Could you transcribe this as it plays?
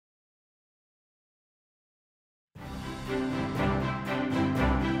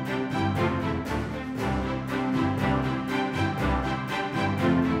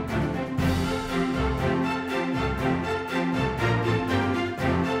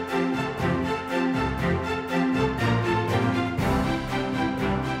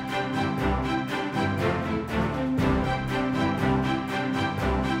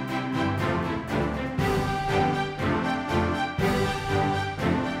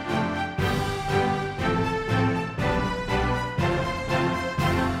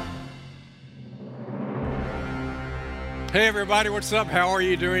Hey everybody, what's up? How are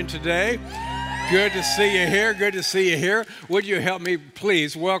you doing today? Good to see you here. Good to see you here. Would you help me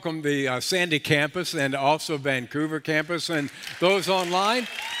please welcome the Sandy campus and also Vancouver campus and those online?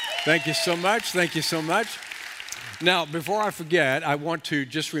 Thank you so much. Thank you so much. Now, before I forget, I want to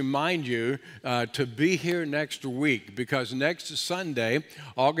just remind you to be here next week because next Sunday,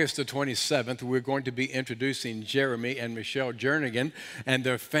 August the 27th, we're going to be introducing Jeremy and Michelle Jernigan and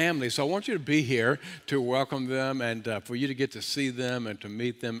their family. So I want you to be here to welcome them and for you to get to see them and to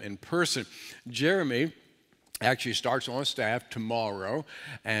meet them in person. Jeremy actually starts on staff tomorrow,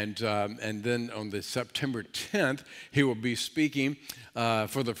 and then on the September 10th, he will be speaking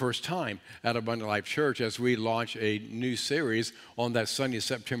for the first time at Abundant Life Church as we launch a new series on that Sunday,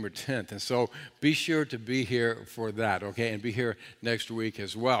 September 10th. And so be sure to be here for that, okay, and be here next week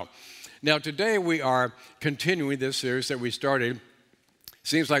as well. Now, today we are continuing this series that we started.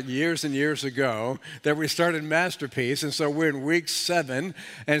 Seems like years and years ago that we started Masterpiece, and so we're in week 7,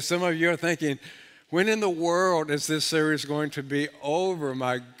 and some of you are thinking, when in the world is this series going to be over?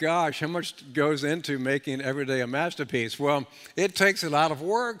 My gosh, how much goes into making every day a masterpiece? Well, it takes a lot of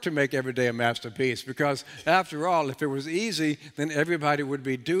work to make every day a masterpiece because, after all, if it was easy, then everybody would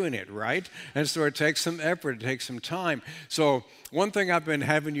be doing it, right? And so it takes some effort, it takes some time. So one thing I've been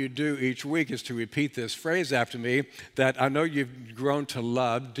having you do each week is to repeat this phrase after me that I know you've grown to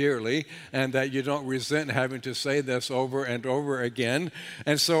love dearly and that you don't resent having to say this over and over again.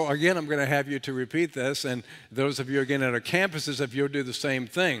 And so, again, I'm going to have you to repeat this, and those of you, again, at our campuses, if you'll do the same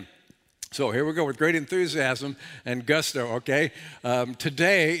thing. So here we go with great enthusiasm and gusto, okay?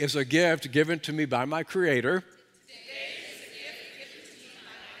 Today is a gift given to me by my Creator.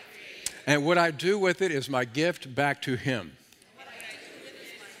 And what I do with it is my gift back to Him.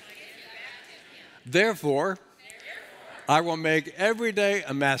 Therefore, I will make every day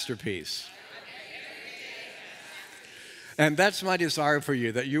a masterpiece. And that's my desire for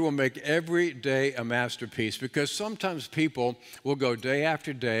you, that you will make every day a masterpiece, because sometimes people will go day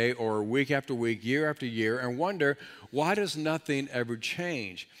after day or week after week, year after year, and wonder, why does nothing ever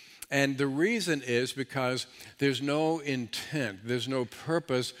change? And the reason is because there's no intent, there's no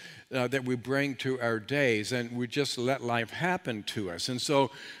purpose that we bring to our days, and we just let life happen to us. And so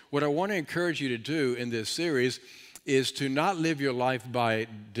what I want to encourage you to do in this series is to not live your life by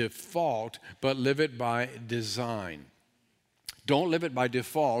default, but live it by design. Don't live it by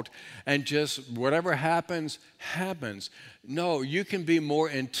default and just whatever happens, happens. No, you can be more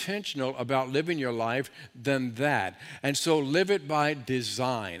intentional about living your life than that. And so live it by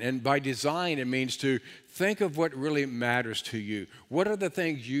design. And by design, it means to think of what really matters to you. What are the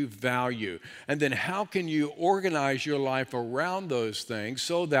things you value? And then how can you organize your life around those things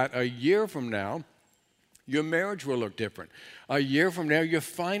so that a year from now, your marriage will look different. A year from now, your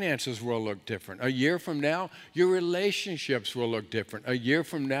finances will look different. A year from now, your relationships will look different. A year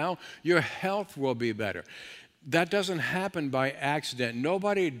from now, your health will be better. That doesn't happen by accident.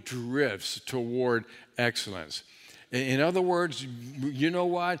 Nobody drifts toward excellence. In other words, you know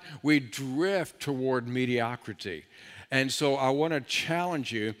what? We drift toward mediocrity. And so I want to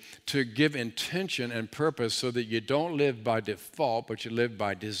challenge you to give intention and purpose so that you don't live by default, but you live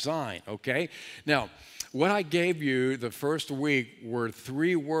by design, okay? Now, what I gave you the first week were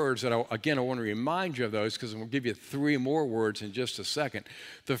 3 words that, I want to remind you of those because I'm going to give you 3 more words in just a second.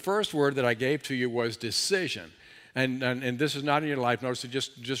 The first word that I gave to you was decision. And this is not in your life notes, so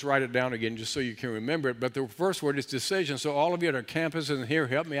just write it down again just so you can remember it. But the first word is decision. So all of you at our campus and here,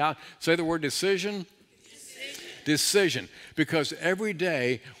 help me out. Say the word decision. Decision, because every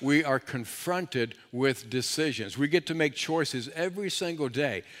day we are confronted with decisions. We get to make choices every single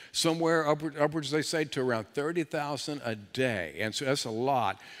day, somewhere upwards, they say, to around 30,000 a day. And so that's a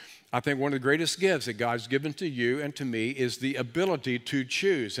lot. I think one of the greatest gifts that God's given to you and to me is the ability to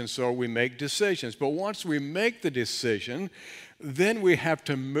choose. And so we make decisions. But once we make the decision, then we have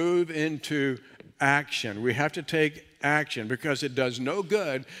to move into action. We have to take action because it does no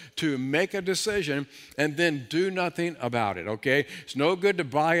good to make a decision and then do nothing about it, okay? It's no good to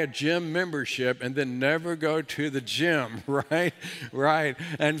buy a gym membership and then never go to the gym, right? Right.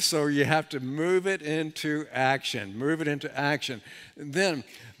 And so you have to move it into action. Move it into action. Then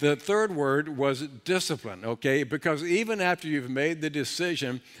the third word was discipline, okay? Because even after you've made the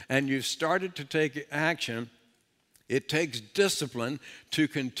decision and you've started to take action, It takes discipline to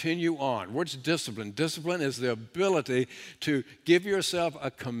continue on. What's discipline? Discipline is the ability to give yourself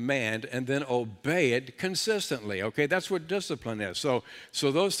a command and then obey it consistently, okay? That's what discipline is. So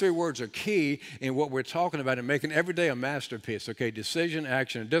those three words are key in what we're talking about in making every day a masterpiece, okay? Decision,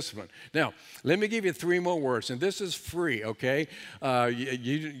 action, and discipline. Now, let me give you three more words, and this is free, okay?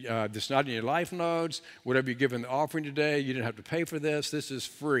 It's not in your life notes. Whatever you give in the offering today, you didn't have to pay for this. This is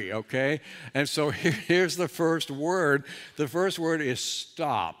free, okay? And so here's the first word. The first word is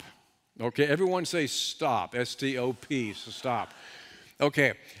stop. Okay, everyone say stop, S-T-O-P, so stop.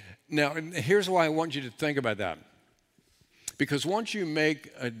 Okay, now here's why I want you to think about that. Because once you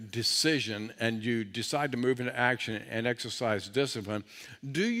make a decision and you decide to move into action and exercise discipline,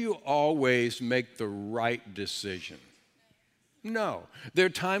 do you always make the right decision? No. There are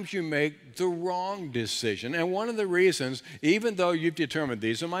times you make the wrong decision. And one of the reasons, even though you've determined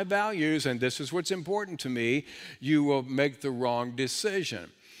these are my values and this is what's important to me, you will make the wrong decision.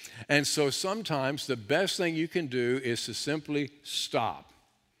 And so sometimes the best thing you can do is to simply stop.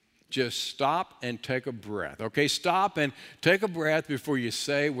 Just stop and take a breath. Okay, stop and take a breath before you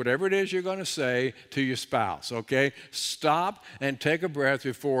say whatever it is you're going to say to your spouse. Okay, stop and take a breath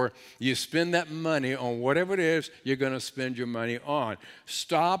before you spend that money on whatever it is you're going to spend your money on.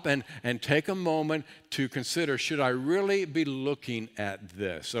 Stop and take a moment to consider, should I really be looking at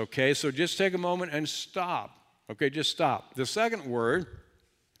this? Okay, so just take a moment and stop. Okay, just stop. The second word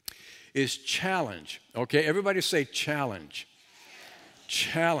is challenge. Okay, everybody say challenge.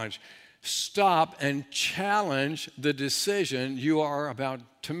 Challenge. Stop and challenge the decision you are about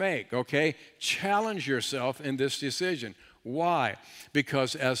to make, okay? Challenge yourself in this decision. Why?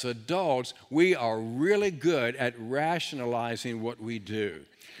 Because as adults, we are really good at rationalizing what we do.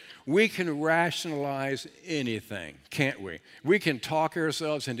 We can rationalize anything, can't we? We can talk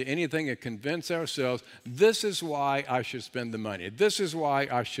ourselves into anything and convince ourselves, this is why I should spend the money. This is why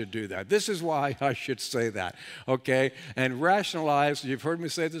I should do that. This is why I should say that, okay? And rationalize, you've heard me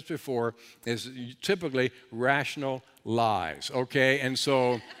say this before, is typically rational lies, okay? And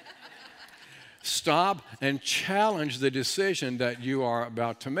so stop and challenge the decision that you are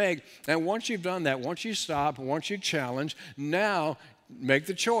about to make. And once you've done that, once you stop, once you challenge, now make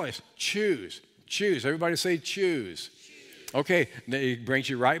the choice. Choose. Choose. Everybody say choose. Okay, it brings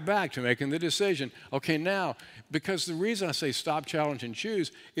you right back to making the decision. Okay, now, because the reason I say stop, challenge, and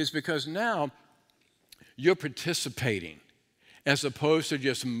choose is because now you're participating as opposed to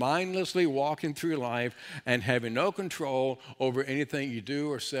just mindlessly walking through life and having no control over anything you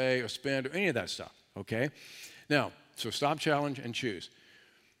do or say or spend or any of that stuff, okay? Now, so stop, challenge, and choose.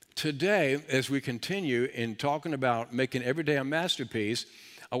 Today, as we continue in talking about making every day a masterpiece,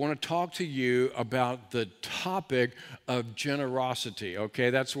 I want to talk to you about the topic of generosity, okay?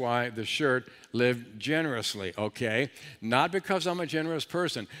 That's why the shirt, Live Generously, okay? Not because I'm a generous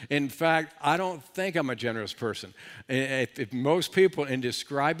person. In fact, I don't think I'm a generous person. If most people in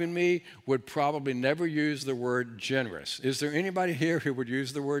describing me would probably never use the word generous. Is there anybody here who would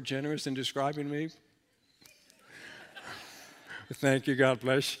use the word generous in describing me? Thank you. God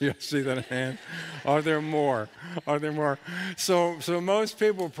bless you. I see that hand. Are there more? Are there more? So most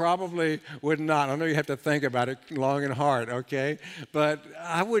people probably would not. I know you have to think about it long and hard, okay? But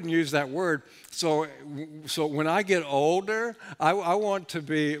I wouldn't use that word. So when I get older, I want to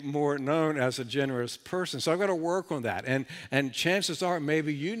be more known as a generous person. So I've got to work on that. And chances are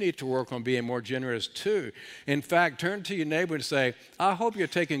maybe you need to work on being more generous too. In fact, turn to your neighbor and say, I hope you're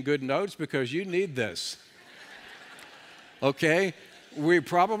taking good notes because you need this. Okay, we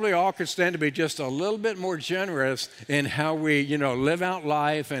probably all could stand to be just a little bit more generous in how we, live out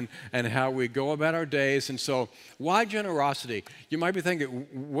life and how we go about our days. And so why generosity? You might be thinking,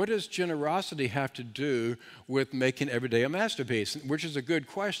 what does generosity have to do with making every day a masterpiece? Which is a good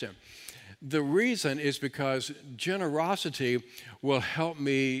question. The reason is because generosity will help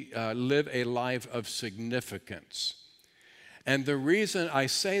me live a life of significance. And the reason I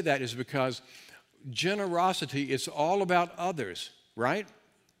say that is because generosity is all about others, right?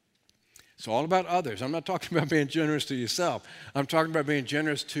 It's all about others. I'm not talking about being generous to yourself. I'm talking about being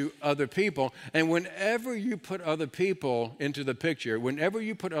generous to other people. And whenever you put other people into the picture, whenever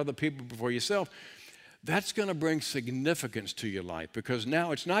you put other people before yourself, that's going to bring significance to your life because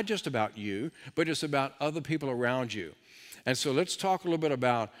now it's not just about you, but it's about other people around you. And so let's talk a little bit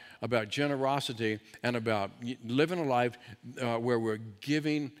about generosity and about living a life where we're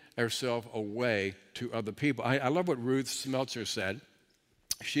giving ourselves away to other people. I love what Ruth Smeltzer said.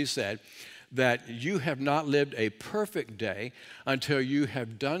 She said that you have not lived a perfect day until you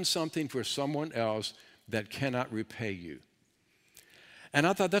have done something for someone else that cannot repay you. And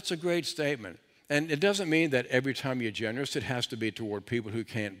I thought that's a great statement. And it doesn't mean that every time you're generous, it has to be toward people who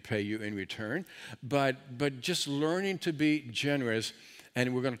can't pay you in return. But just learning to be generous,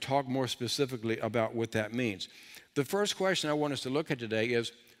 and we're going to talk more specifically about what that means. The first question I want us to look at today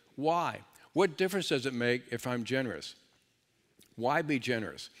is, why? What difference does it make if I'm generous? Why be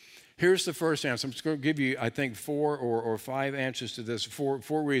generous? Here's the first answer. I'm just going to give you, I think, 4 or 5 answers to this,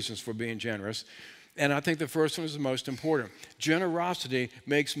 four reasons for being generous. And I think the first one is the most important. Generosity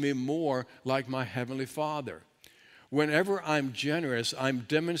makes me more like my Heavenly Father. Whenever I'm generous, I'm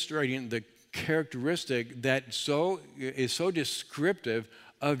demonstrating the characteristic that is so descriptive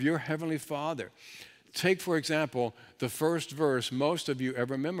of your Heavenly Father. Take, for example, the first verse most of you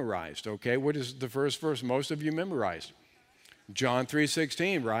ever memorized, okay? What is the first verse most of you memorized? John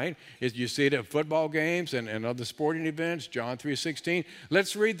 3:16, right? You see it at football games and other sporting events, John 3:16.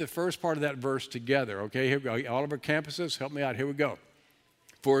 Let's read the first part of that verse together, okay? Here we go. All of our campuses, help me out. Here we go.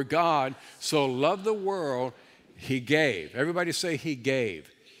 For God so loved the world, He gave. Everybody say He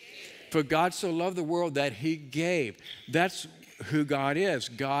gave. For God so loved the world that He gave. That's who God is.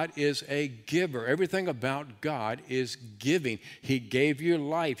 God is a giver. Everything about God is giving. He gave you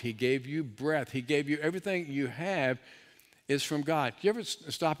life. He gave you breath. He gave you everything you have is from God. Do you ever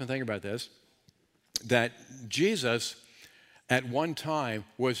stop and think about this? That Jesus at one time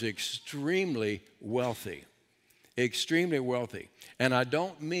was extremely wealthy. Extremely wealthy. And I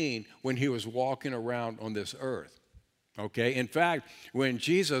don't mean when He was walking around on this earth. Okay? In fact, when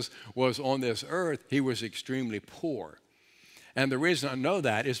Jesus was on this earth, He was extremely poor. And the reason I know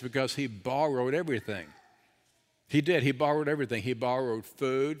that is because He borrowed everything. He did. He borrowed everything. He borrowed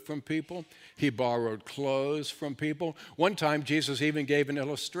food from people. He borrowed clothes from people. One time, Jesus even gave an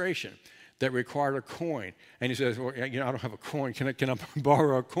illustration that required a coin. And He says, well, I don't have a coin. Can I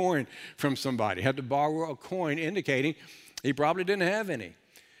borrow a coin from somebody? He had to borrow a coin, indicating he probably didn't have any.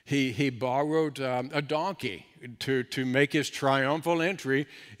 He borrowed a donkey to make His triumphal entry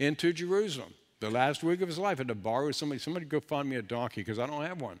into Jerusalem. The last week of His life, He had to borrow somebody go find me a donkey because I don't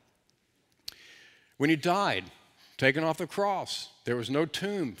have one. When He died, taken off the cross, there was no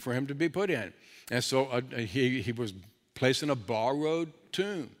tomb for Him to be put in. And so he was placed in a borrowed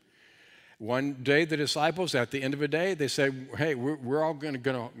tomb. One day, the disciples, at the end of the day, they said, hey, we're all going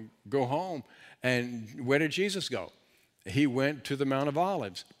to go home. And where did Jesus go? He went to the Mount of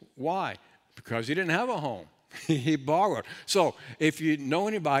Olives. Why? Because He didn't have a home. He borrowed. So if you know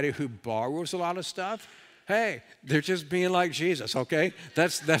anybody who borrows a lot of stuff, hey, they're just being like Jesus, okay?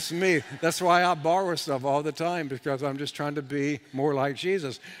 That's me. That's why I borrow stuff all the time, because I'm just trying to be more like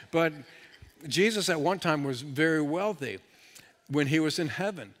Jesus. But Jesus at one time was very wealthy when He was in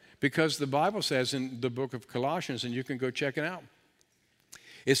heaven, because the Bible says in the book of Colossians, and you can go check it out,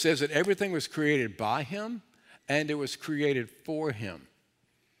 it says that everything was created by Him and it was created for Him.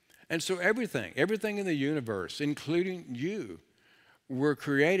 And so everything in the universe, including you, were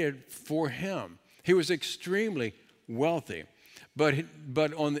created for Him. He was extremely wealthy.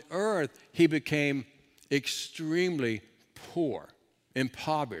 But on the earth, He became extremely poor,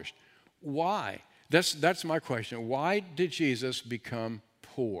 impoverished. Why? That's my question. Why did Jesus become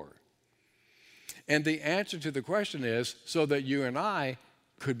poor? And the answer to the question is so that you and I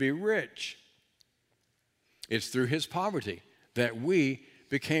could be rich. It's through His poverty that we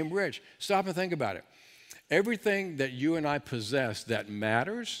became rich. Stop and think about it. Everything that you and I possess that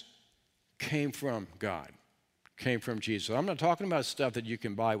matters came from God, came from Jesus. I'm not talking about stuff that you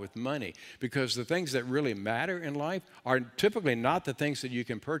can buy with money, because the things that really matter in life are typically not the things that you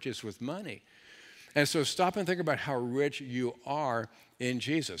can purchase with money. And so stop and think about how rich you are in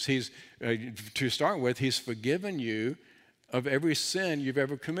Jesus. To start with, He's forgiven you of every sin you've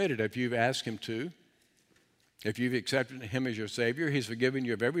ever committed if you've asked Him to. If you've accepted Him as your Savior, He's forgiven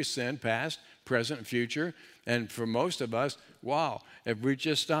you of every sin, past, present, and future. And for most of us, wow, if we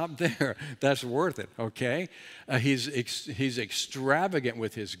just stop there, that's worth it, okay? He's extravagant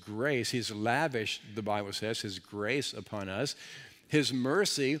with His grace. He's lavished, the Bible says, His grace upon us. His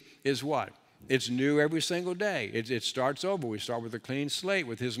mercy is what? It's new every single day. It starts over. We start with a clean slate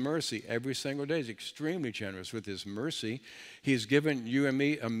with His mercy every single day. He's extremely generous with His mercy. He's given you and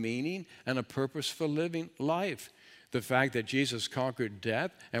me a meaning and a purpose for living life. The fact that Jesus conquered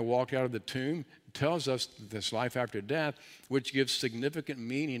death and walked out of the tomb tells us this life after death, which gives significant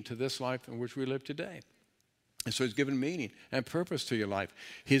meaning to this life in which we live today. And so he's given meaning and purpose to your life.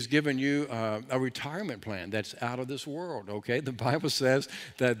 He's given you a retirement plan that's out of this world, okay? The Bible says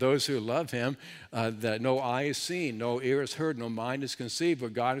that those who love him, that no eye is seen, no ear is heard, no mind is conceived,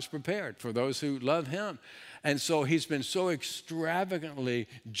 but God is prepared for those who love him. And so he's been so extravagantly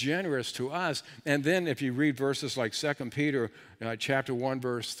generous to us. And then if you read verses like 2 Peter chapter 1,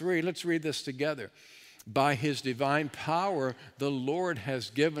 verse 3, let's read this together. By his divine power, the Lord has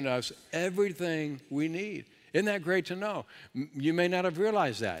given us everything we need. Isn't that great to know? You may not have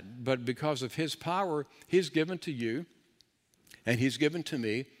realized that, but because of his power, he's given to you and he's given to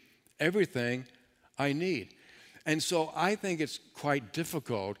me everything I need. And so I think it's quite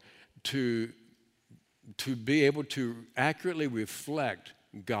difficult to be able to accurately reflect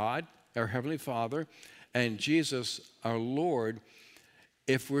God, our Heavenly Father, and Jesus, our Lord,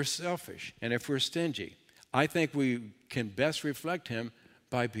 if we're selfish and if we're stingy. I think we can best reflect him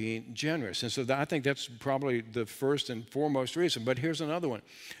by being generous. And so I think that's probably the first and foremost reason. But here's another one.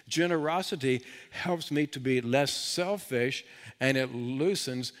 Generosity helps me to be less selfish, and it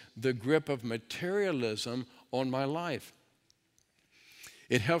loosens the grip of materialism on my life.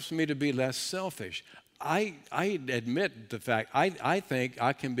 It helps me to be less selfish. I admit the fact, I think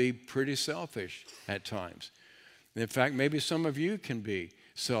I can be pretty selfish at times. In fact, maybe some of you can be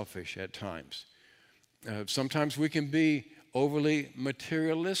selfish at times. Sometimes we can be overly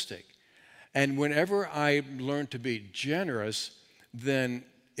materialistic. And whenever I learn to be generous, then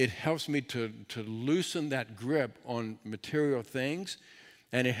it helps me to loosen that grip on material things,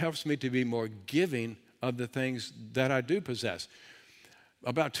 and it helps me to be more giving of the things that I do possess.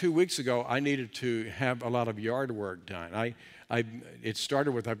 About 2 weeks ago, I needed to have a lot of yard work done. It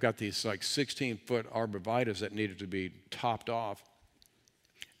started with, I've got these like 16-foot arborvitaes that needed to be topped off,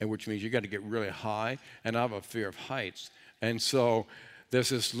 and which means you got to get really high, and I have a fear of heights. And so there's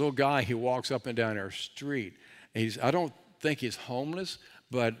this little guy, he walks up and down our street. I don't think he's homeless,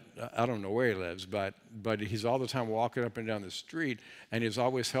 but I don't know where he lives, but he's all the time walking up and down the street, and he's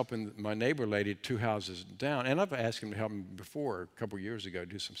always helping my neighbor lady 2 houses down. And I've asked him to help me before, a couple years ago,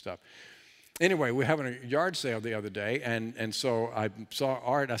 do some stuff. Anyway, we're having a yard sale the other day, and so I saw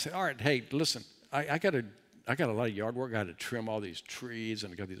Art. I said, Art, hey, listen, I got a lot of yard work. I got to trim all these trees,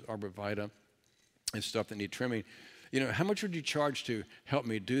 and I got these arborvitae and stuff that need trimming. You know, how much would you charge to help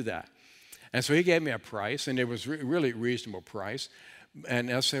me do that? And so he gave me a price, and it was really reasonable price.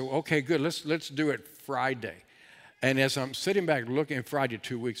 And I said, well, okay, good, let's do it Friday. And as I'm sitting back looking, Friday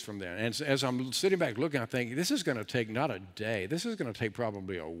 2 weeks from there, and as I'm sitting back looking, I think, this is going to take not a day. This is going to take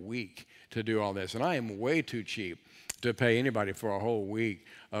probably a week to do all this. And I am way too cheap to pay anybody for a whole week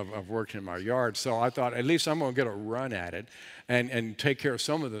of working in my yard. So I thought, at least I'm going to get a run at it and take care of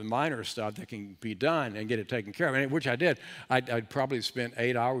some of the minor stuff that can be done and get it taken care of, and which I did. I'd probably spent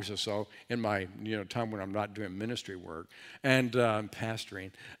 8 hours or so in my time when I'm not doing ministry work and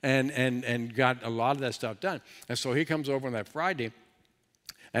pastoring and got a lot of that stuff done. And so he comes over on that Friday,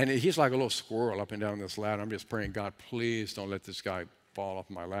 and he's like a little squirrel up and down this ladder. I'm just praying, God, please don't let this guy fall off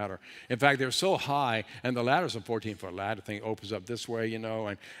my ladder. In fact, they're so high, and the ladder's a 14-foot ladder thing, opens up this way,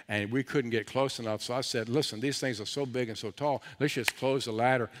 and we couldn't get close enough. So I said, listen, these things are so big and so tall, let's just close the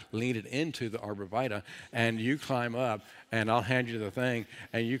ladder, lean it into the arborvitae, and you climb up, and I'll hand you the thing,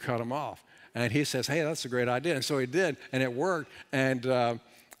 and you cut them off. And he says, hey, that's a great idea. And so he did, and it worked, and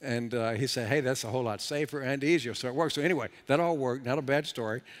he said, hey, that's a whole lot safer and easier. So it worked. So anyway, that all worked. Not a bad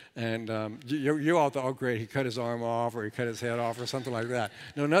story. And you all thought, oh, great, he cut his arm off or he cut his head off or something like that.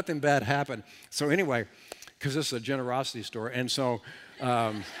 No, nothing bad happened. So anyway, because this is a generosity story. And so,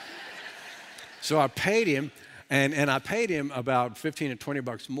 so I paid him, and I paid him about $15 to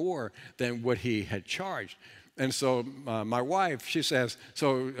 $20 more than what he had charged. And so my wife, she says,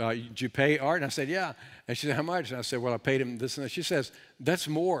 so did you pay Art? And I said, yeah. And she said, how much? And I said, well, I paid him this and that. She says, that's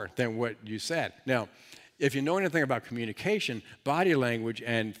more than what you said. Now, if you know anything about communication, body language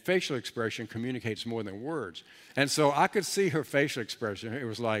and facial expression communicates more than words. And so I could see her facial expression. It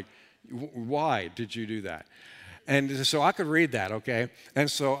was like, why did you do that? And so I could read that, okay? And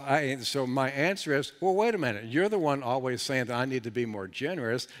so my answer is, well, wait a minute. You're the one always saying that I need to be more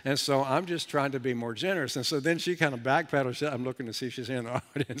generous, and so I'm just trying to be more generous. And so then she kind of backpedaled. I'm looking to see if she's in the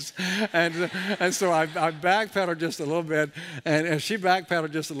audience. And so I backpedaled just a little bit, and as she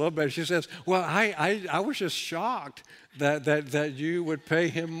backpedaled just a little bit, she says, well, I was just shocked that you would pay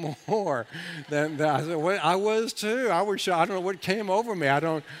him more than that. I said, well, I was too. I was shocked. I don't know what came over me. I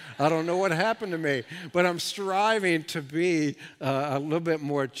don't know what happened to me. But I'm striving to be a little bit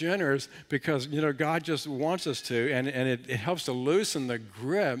more generous because, God just wants us to, and it helps to loosen the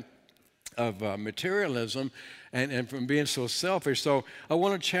grip of materialism and from being so selfish. So I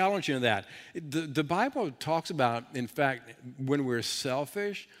want to challenge you in that. The Bible talks about, in fact, when we're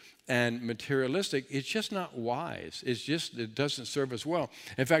selfish and materialistic, it's just not wise. It doesn't serve us well.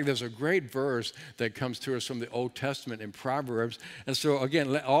 In fact, there's a great verse that comes to us from the Old Testament in Proverbs. And so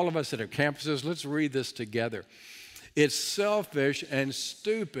again, all of us that have campuses, let's read this together. It's selfish and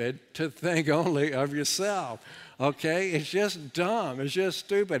stupid to think only of yourself. Okay? It's just dumb. It's just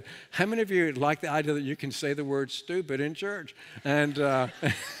stupid. How many of you like the idea that you can say the word stupid in church? And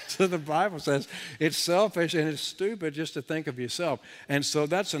so the Bible says it's selfish and it's stupid just to think of yourself. And so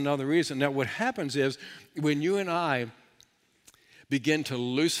that's another reason. Now, what happens is when you and I begin to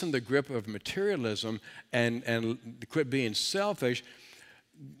loosen the grip of materialism and quit being selfish,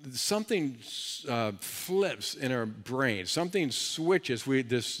 something flips in our brain. Something switches.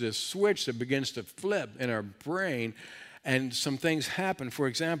 This switch that begins to flip in our brain, and some things happen. For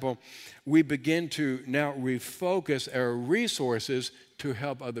example, we begin to now refocus our resources to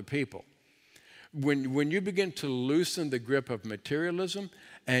help other people. When you begin to loosen the grip of materialism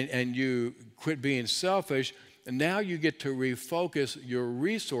and you quit being selfish, now you get to refocus your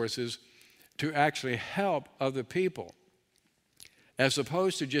resources to actually help other people, as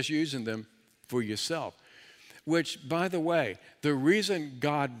opposed to just using them for yourself. Which, by the way, the reason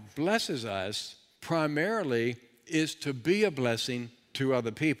God blesses us primarily is to be a blessing to other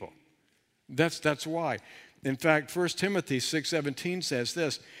people. That's why. In fact, 1 Timothy 6:17 says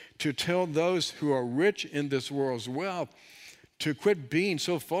this, to tell those who are rich in this world's wealth to quit being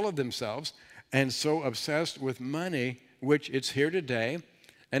so full of themselves and so obsessed with money, which it's here today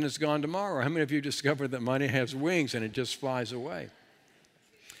and it's gone tomorrow. How many of you discovered that money has wings and it just flies away?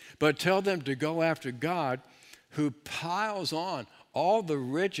 But tell them to go after God, who piles on all the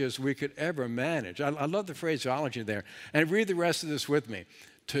riches we could ever manage. I love the phraseology there. And read the rest of this with me.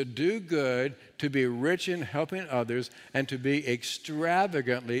 To do good, to be rich in helping others, and to be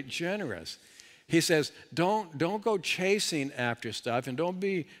extravagantly generous. He says, don't go chasing after stuff and don't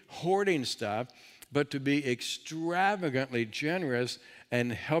be hoarding stuff, but to be extravagantly generous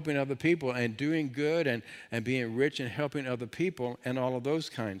and helping other people and doing good and being rich and helping other people and all of those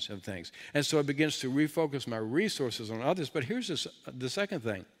kinds of things. And so it begins to refocus my resources on others. But here's the second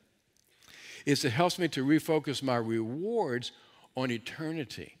thing, is it helps me to refocus my rewards on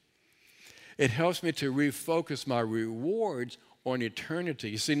eternity. It helps me to refocus my rewards on eternity.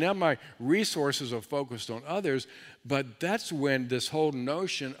 You see, now my resources are focused on others, but that's when this whole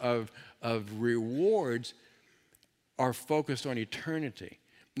notion of rewards are focused on eternity.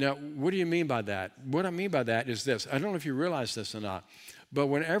 Now, what do you mean by that? What I mean by that is this. I don't know if you realize this or not, but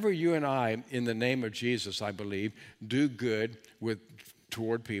whenever you and I, in the name of Jesus, I believe, do good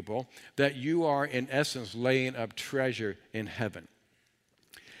toward people, that you are, in essence, laying up treasure in heaven.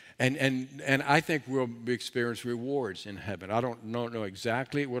 And I think we'll experience rewards in heaven. I don't know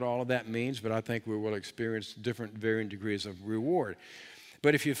exactly what all of that means, but I think we will experience different varying degrees of reward.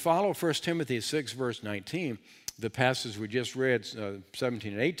 But if you follow 1 Timothy 6, verse 19, the passage we just read,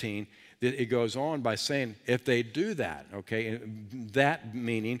 17 and 18, it goes on by saying, if they do that, okay, that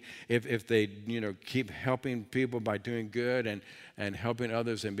meaning if they, keep helping people by doing good and helping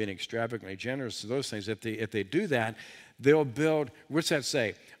others and being extravagantly generous to those things, if they do that, they'll build, what's that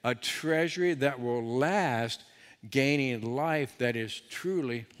say? A treasury that will last, gaining life that is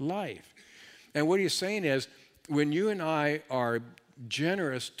truly life. And what he's saying is, when you and I are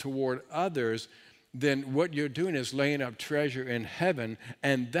generous toward others, then what you're doing is laying up treasure in heaven,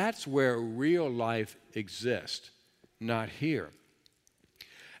 and that's where real life exists, not here.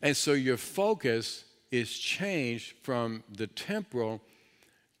 And so your focus is changed from the temporal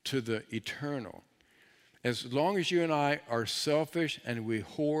to the eternal. As long as you and I are selfish and we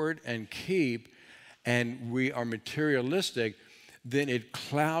hoard and keep and we are materialistic, then it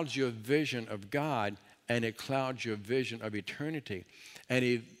clouds your vision of God and it clouds your vision of eternity.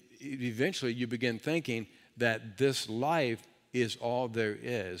 And eventually you begin thinking that this life is all there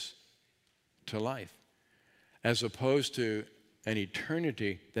is to life, as opposed to an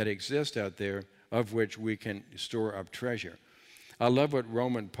eternity that exists out there of which we can store up treasure. I love what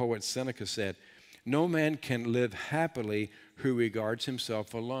Roman poet Seneca said. No man can live happily who regards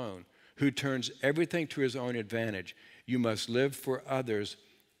himself alone, who turns everything to his own advantage. You must live for others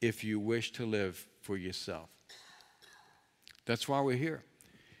if you wish to live for yourself. That's why we're here,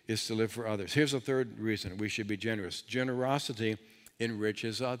 is to live for others. Here's a third reason we should be generous. Generosity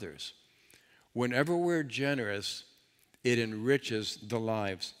enriches others. Whenever we're generous, it enriches the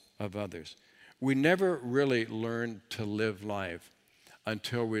lives of others. We never really learn to live life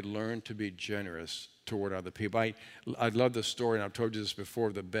until we learn to be generous toward other people. I love the story, and I've told you this before,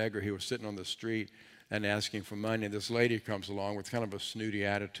 of the beggar. He was sitting on the street, and asking for money. And this lady comes along with kind of a snooty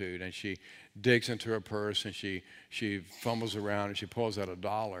attitude, and she digs into her purse, and she fumbles around, and she pulls out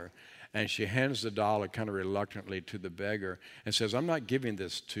 $1, and she hands the dollar kind of reluctantly to the beggar and says, "I'm not giving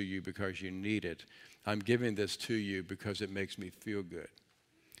this to you because you need it. I'm giving this to you because it makes me feel good."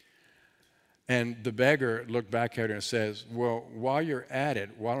 And the beggar looked back at her and says, "Well, while you're at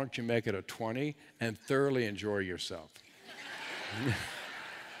it, why don't you make it a 20 and thoroughly enjoy yourself?"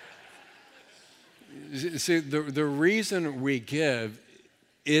 See, the reason we give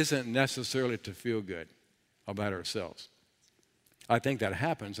isn't necessarily to feel good about ourselves. I think that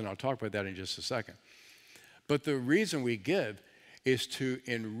happens, and I'll talk about that in just a second. But the reason we give is to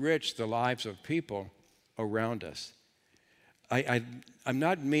enrich the lives of people around us. I'm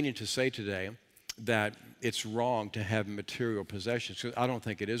not meaning to say today that it's wrong to have material possessions, because I don't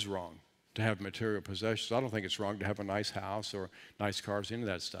think it is wrong to have material possessions. I don't think it's wrong to have a nice house or nice cars, any of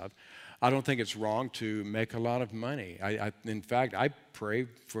that stuff. I don't think it's wrong to make a lot of money. In fact, I pray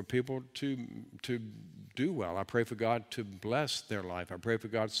for people to do well. I pray for God to bless their life. I pray for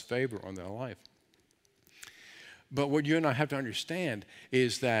God's favor on their life. But what you and I have to understand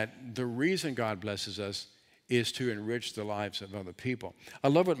is that the reason God blesses us is to enrich the lives of other people. I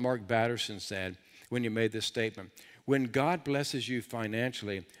love what Mark Batterson said when he made this statement. When God blesses you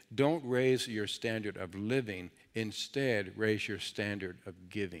financially, don't raise your standard of living. Instead, raise your standard of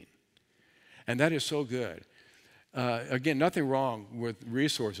giving. And that is so good. Again, nothing wrong with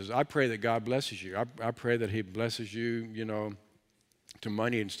resources. I pray that God blesses you. I pray that He blesses you, to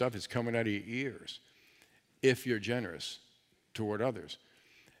money and stuff that's coming out of your ears if you're generous toward others.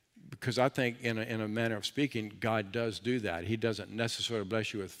 Because I think in a manner of speaking, God does do that. He doesn't necessarily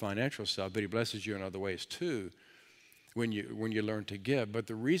bless you with financial stuff, but He blesses you in other ways too when you learn to give. But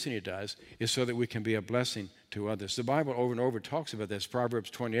the reason He does is so that we can be a blessing to others. The Bible over and over talks about this. Proverbs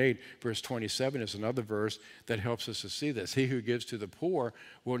 28, verse 27 is another verse that helps us to see this. He who gives to the poor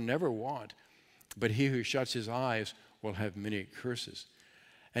will never want, but he who shuts his eyes will have many curses.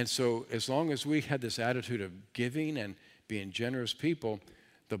 And so as long as we had this attitude of giving and being generous people,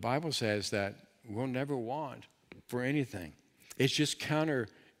 the Bible says that we'll never want for anything. It's just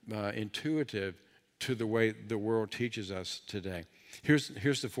counterintuitive to the way the world teaches us today.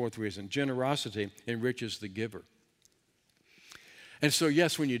 Here's the fourth reason. Generosity enriches the giver. And so,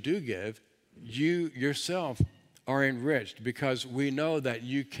 yes, when you do give, you yourself are enriched, because we know that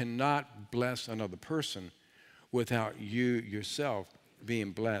you cannot bless another person without you yourself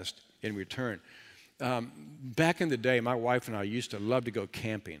being blessed in return. Back in the day, my wife and I used to love to go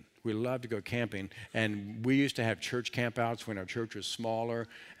camping. We loved to go camping, and we used to have church campouts when our church was smaller,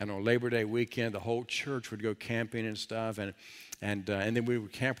 and on Labor Day weekend, the whole church would go camping and stuff, and then we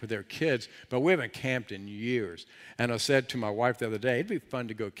would camp with their kids, but we haven't camped in years. And I said to my wife the other day, it'd be fun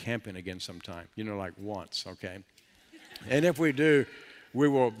to go camping again sometime, like once, okay? And if we do, we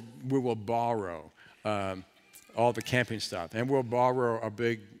will borrow all the camping stuff, and we'll borrow a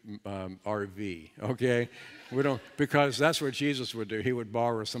big RV, okay? We don't, because that's what Jesus would do. He would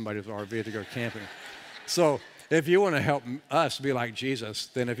borrow somebody's RV to go camping. So if you want to help us be like Jesus,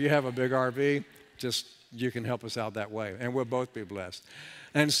 then if you have a big RV, you can help us out that way, and we'll both be blessed.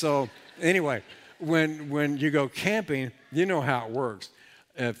 And so anyway, when you go camping, you know how it works.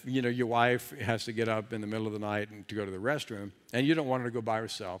 If your wife has to get up in the middle of the night and to go to the restroom, and you don't want her to go by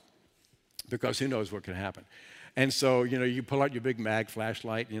herself, because who knows what can happen. And so, you pull out your big mag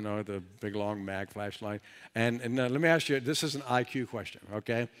flashlight, the big long mag flashlight. And let me ask you, this is an IQ question,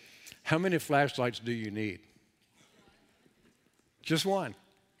 okay? How many flashlights do you need? Just one.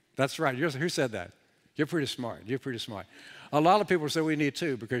 That's right. Who said that? You're pretty smart. A lot of people say we need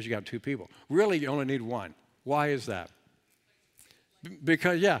two because you got two people. Really, you only need one. Why is that?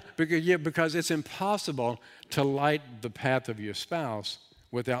 Because it's impossible to light the path of your spouse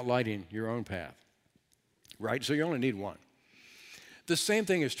without lighting your own path. Right? So you only need one. The same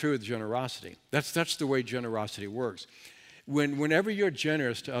thing is true with generosity. That's the way generosity works. Whenever you're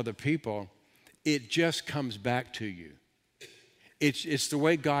generous to other people, it just comes back to you. It's the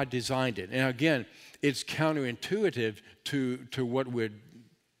way God designed it. And again, it's counterintuitive to what we're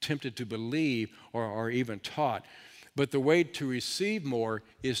tempted to believe or even taught. But the way to receive more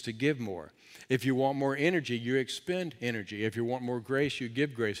is to give more. If you want more energy, you expend energy. If you want more grace, you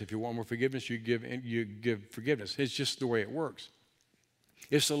give grace. If you want more forgiveness, you give forgiveness. It's just the way it works.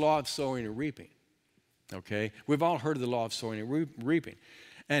 It's the law of sowing and reaping. Okay? We've all heard of the law of sowing and reaping.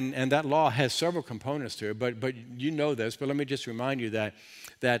 And that law has several components to it, but you know this. But let me just remind you that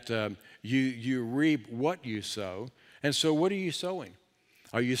you reap what you sow. And so what are you sowing?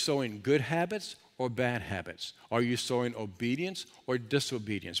 Are you sowing good habits, or bad habits? Are you sowing obedience or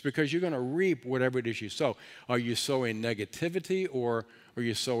disobedience? Because you're going to reap whatever it is you sow. Are you sowing negativity or are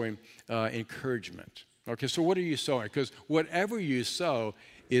you sowing encouragement? Okay, so what are you sowing? Because whatever you sow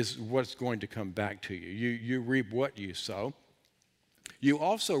is what's going to come back to you. You reap what you sow. You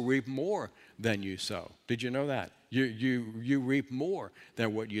also reap more than you sow. Did you know that? You reap more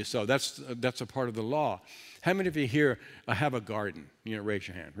than what you sow. That's a part of the law. How many of you here have a garden? Raise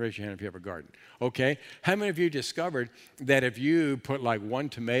your hand. Raise your hand if you have a garden. Okay. How many of you discovered that if you put like one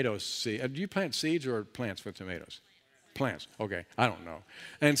tomato seed, do you plant seeds or plants with tomatoes? Plants. Okay. I don't know.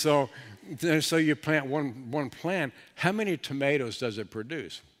 And so you plant one plant. How many tomatoes does it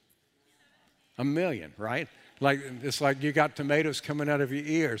produce? 1 million, right? It's like you got tomatoes coming out of your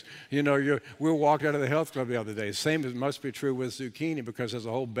ears. We walked out of the health club the other day. Same as must be true with zucchini, because there's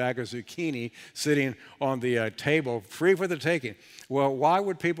a whole bag of zucchini sitting on the table, free for the taking. Well, why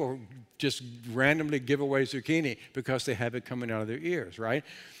would people just randomly give away zucchini? Because they have it coming out of their ears, right?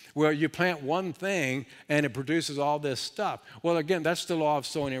 Well, you plant one thing and it produces all this stuff. Well, again, that's the law of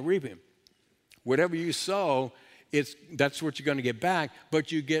sowing and reaping. Whatever you sow, that's what you're going to get back,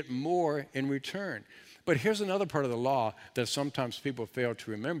 but you get more in return. But here's another part of the law that sometimes people fail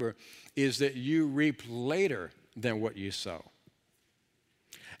to remember, is that you reap later than what you sow.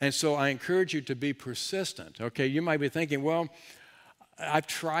 And so I encourage you to be persistent. Okay, you might be thinking, well, I've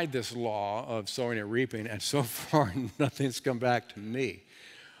tried this law of sowing and reaping, and so far nothing's come back to me.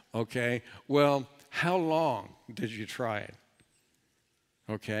 Okay, well, how long did you try it?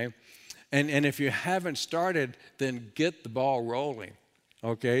 Okay, and if you haven't started, then get the ball rolling.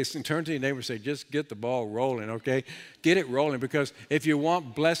 Okay, so turn to your neighbor and say, just get the ball rolling, okay? Get it rolling, because if you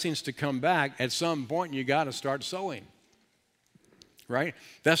want blessings to come back, at some point you got to start sowing, right?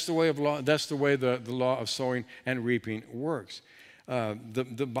 That's the way of law. That's the way the law of sowing and reaping works.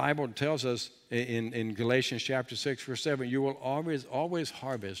 The Bible tells us in Galatians chapter 6, verse 7, you will always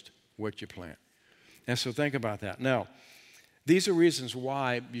harvest what you plant. And so think about that. Now, these are reasons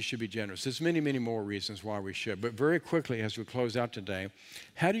why you should be generous. There's many, many more reasons why we should. But very quickly, as we close out today,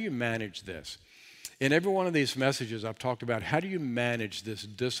 how do you manage this? In every one of these messages, I've talked about how do you manage this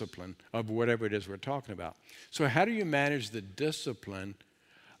discipline of whatever it is we're talking about. So how do you manage the discipline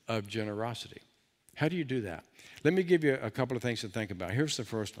of generosity? How do you do that? Let me give you a couple of things to think about. Here's the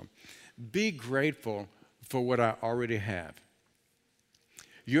first one. Be grateful for what I already have.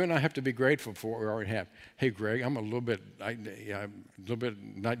 You and I have to be grateful for what we already have. Hey, Greg, I'm a little bit,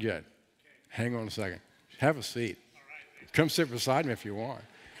 not yet. Hang on a second. Have a seat. Come sit beside me if you want.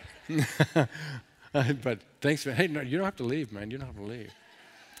 But thanks, man. Hey, no, you don't have to leave, man. You don't have to leave.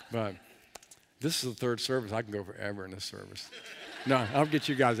 But this is the third service. I can go forever in this service. No, I'll get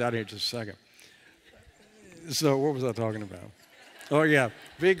you guys out of here in just a second. So what was I talking about? Oh, yeah.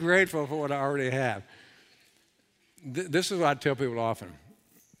 Be grateful for what I already have. This is what I tell people often.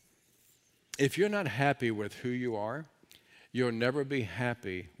 If you're not happy with who you are, you'll never be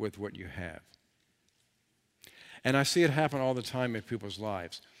happy with what you have. And I see it happen all the time in people's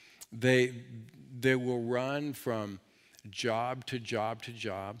lives. They will run from job to job to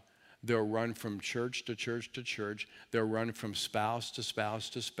job. They'll run from church to church to church. They'll run from spouse to spouse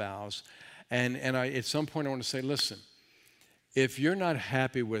to spouse. And at some point I want to say, listen, if you're not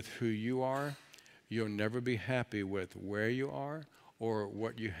happy with who you are, you'll never be happy with where you are or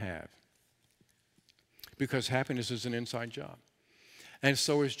what you have. Because happiness is an inside job. And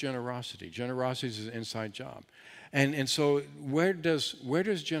so is generosity. Generosity is an inside job. And so where does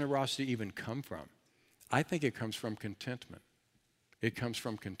generosity even come from? I think it comes from contentment. It comes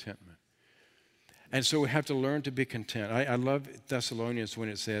from contentment. And so we have to learn to be content. I love Thessalonians when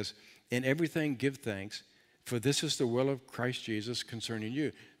it says, in everything give thanks, for this is the will of Christ Jesus concerning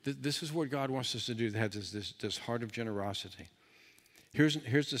you. This is what God wants us to do, to have this heart of generosity. Here's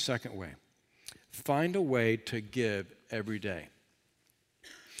the second way. Find a way to give every day.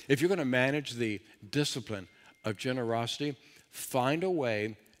 If you're going to manage the discipline of generosity, find a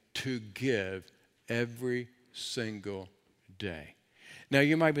way to give every single day. Now,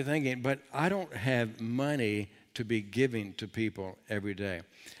 you might be thinking, but I don't have money to be giving to people every day.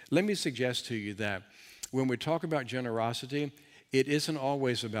 Let me suggest to you that when we talk about generosity, it isn't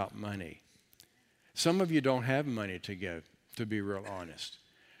always about money. Some of you don't have money to give, to be real honest.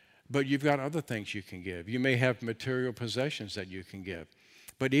 But you've got other things you can give. You may have material possessions that you can give.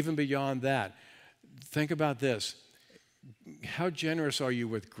 But even beyond that, think about this. How generous are you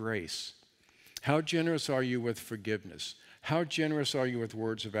with grace? How generous are you with forgiveness? How generous are you with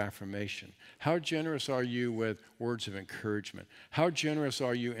words of affirmation? How generous are you with words of encouragement? How generous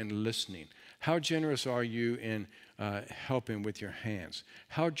are you in listening? How generous are you in helping with your hands?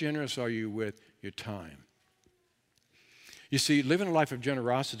 How generous are you with your time? You see, living a life of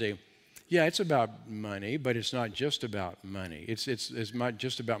generosity, yeah, it's about money, but it's not just about money. It's not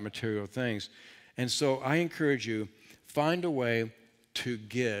just about material things. And so I encourage you, find a way to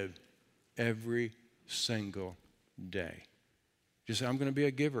give every single day. Just say, I'm going to be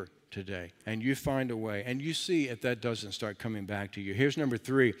a giver today. And you find a way. And you see if that doesn't start coming back to you. Here's number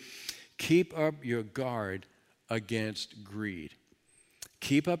 3. Keep up your guard against greed.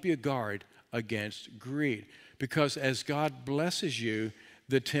 Keep up your guard against greed. Because as God blesses you,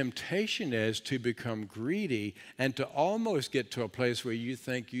 the temptation is to become greedy and to almost get to a place where you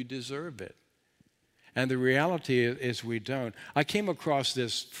think you deserve it. And the reality is we don't. I came across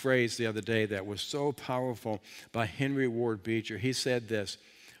this phrase the other day that was so powerful by Henry Ward Beecher. He said this,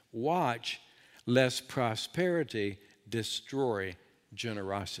 watch lest prosperity destroy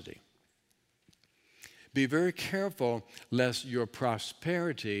generosity. Be very careful lest your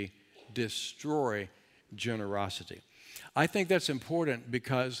prosperity destroy generosity. I think that's important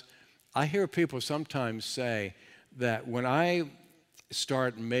because I hear people sometimes say that when I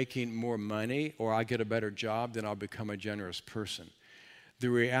start making more money or I get a better job, then I'll become a generous person. The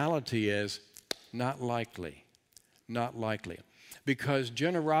reality is not likely, not likely. Because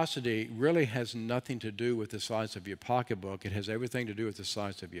generosity really has nothing to do with the size of your pocketbook. It has everything to do with the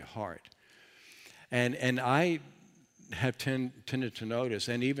size of your heart. And I have tended to notice,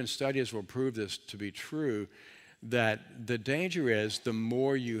 and even studies will prove this to be true, that the danger is the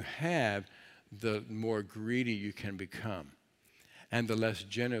more you have, the more greedy you can become, and the less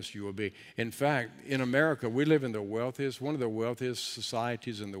generous you will be. In fact, in America, we live in one of the wealthiest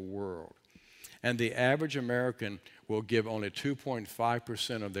societies in the world. And the average American will give only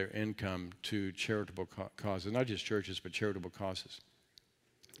 2.5% of their income to charitable causes, not just churches, but charitable causes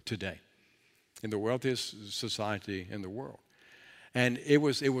today, in the wealthiest society in the world. And it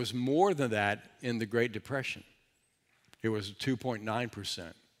was more than that in the Great Depression. It was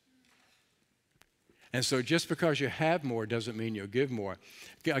 2.9%. And so just because you have more doesn't mean you'll give more.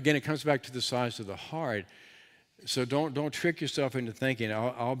 Again, it comes back to the size of the heart. So don't trick yourself into thinking,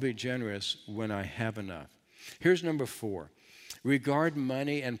 I'll be generous when I have enough. Here's number 4. Regard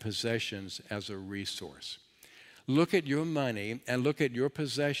money and possessions as a resource. Look at your money and look at your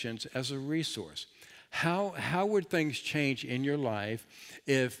possessions as a resource. How would things change in your life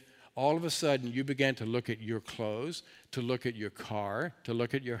if all of a sudden you began to look at your clothes, to look at your car, to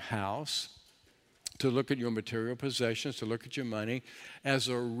look at your house, to look at your material possessions, to look at your money as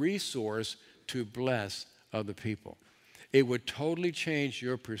a resource to bless other people? It would totally change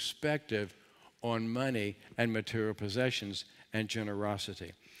your perspective on money and material possessions and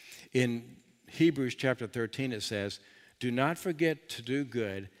generosity. In Hebrews chapter 13 it says, do not forget to do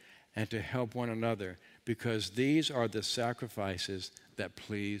good and to help one another, because these are the sacrifices that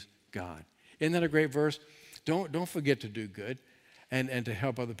please God. Isn't that a great verse? Don't forget to do good and to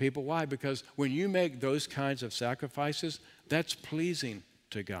help other people. Why? Because when you make those kinds of sacrifices, that's pleasing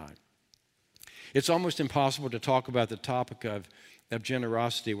to God. It's almost impossible to talk about the topic of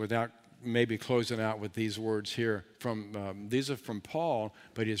generosity without maybe closing out with these words here. These are from Paul,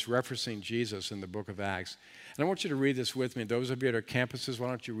 but he's referencing Jesus in the book of Acts. And I want you to read this with me. Those of you at our campuses, why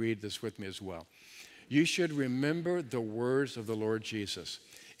don't you read this with me as well? You should remember the words of the Lord Jesus.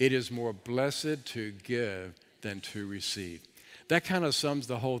 It is more blessed to give than to receive. That kind of sums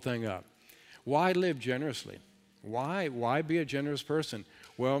the whole thing up. Why live generously? Why be a generous person?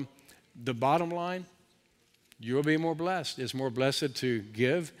 Well, the bottom line, you'll be more blessed. It's more blessed to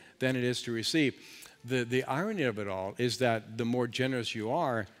give than it is to receive. The irony of it all is that the more generous you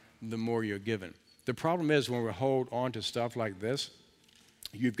are, the more you're given. The problem is when we hold on to stuff like this,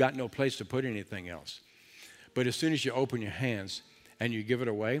 you've got no place to put anything else. But as soon as you open your hands and you give it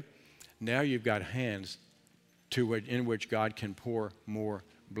away, now you've got hands in which God can pour more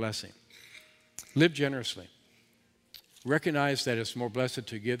blessing. Live generously. Recognize that it's more blessed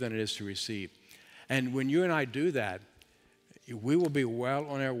to give than it is to receive. And when you and I do that, we will be well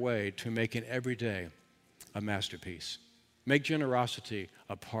on our way to making every day a masterpiece. Make generosity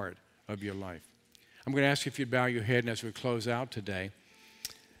a part of your life. I'm going to ask you if you'd bow your head, and as we close out today,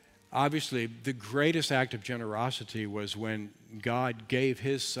 obviously the greatest act of generosity was when God gave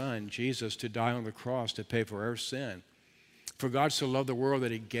his son, Jesus, to die on the cross to pay for our sin. For God so loved the world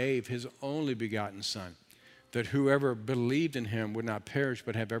that he gave his only begotten son, that whoever believed in him would not perish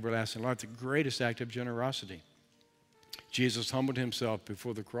but have everlasting life. The greatest act of generosity. Jesus humbled himself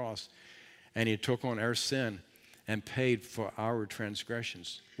before the cross, and he took on our sin and paid for our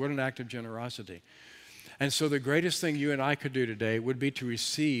transgressions. What an act of generosity. And so the greatest thing you and I could do today would be to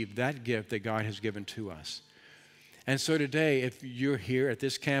receive that gift that God has given to us. And so today, if you're here at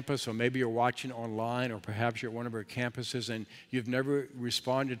this campus, or maybe you're watching online, or perhaps you're at one of our campuses and you've never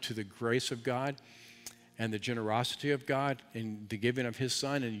responded to the grace of God and the generosity of God in the giving of His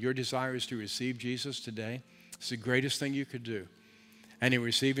Son, and your desire is to receive Jesus today, it's the greatest thing you could do. And in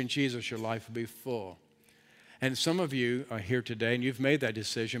receiving Jesus, your life will be full. And some of you are here today and you've made that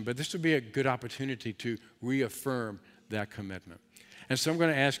decision, but this would be a good opportunity to reaffirm that commitment. And so I'm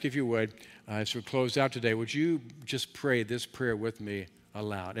going to ask, if you would, as we close out today, would you just pray this prayer with me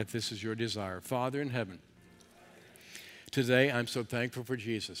aloud, if this is your desire? Father in heaven, today I'm so thankful for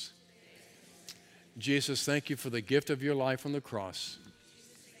Jesus. Jesus, thank you for the gift of your life on the cross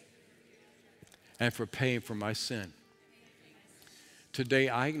and for paying for my sin. Today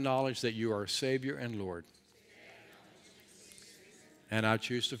I acknowledge that you are Savior and Lord, and I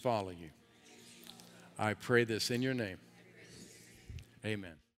choose to follow you. I pray this in your name.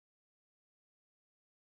 Amen.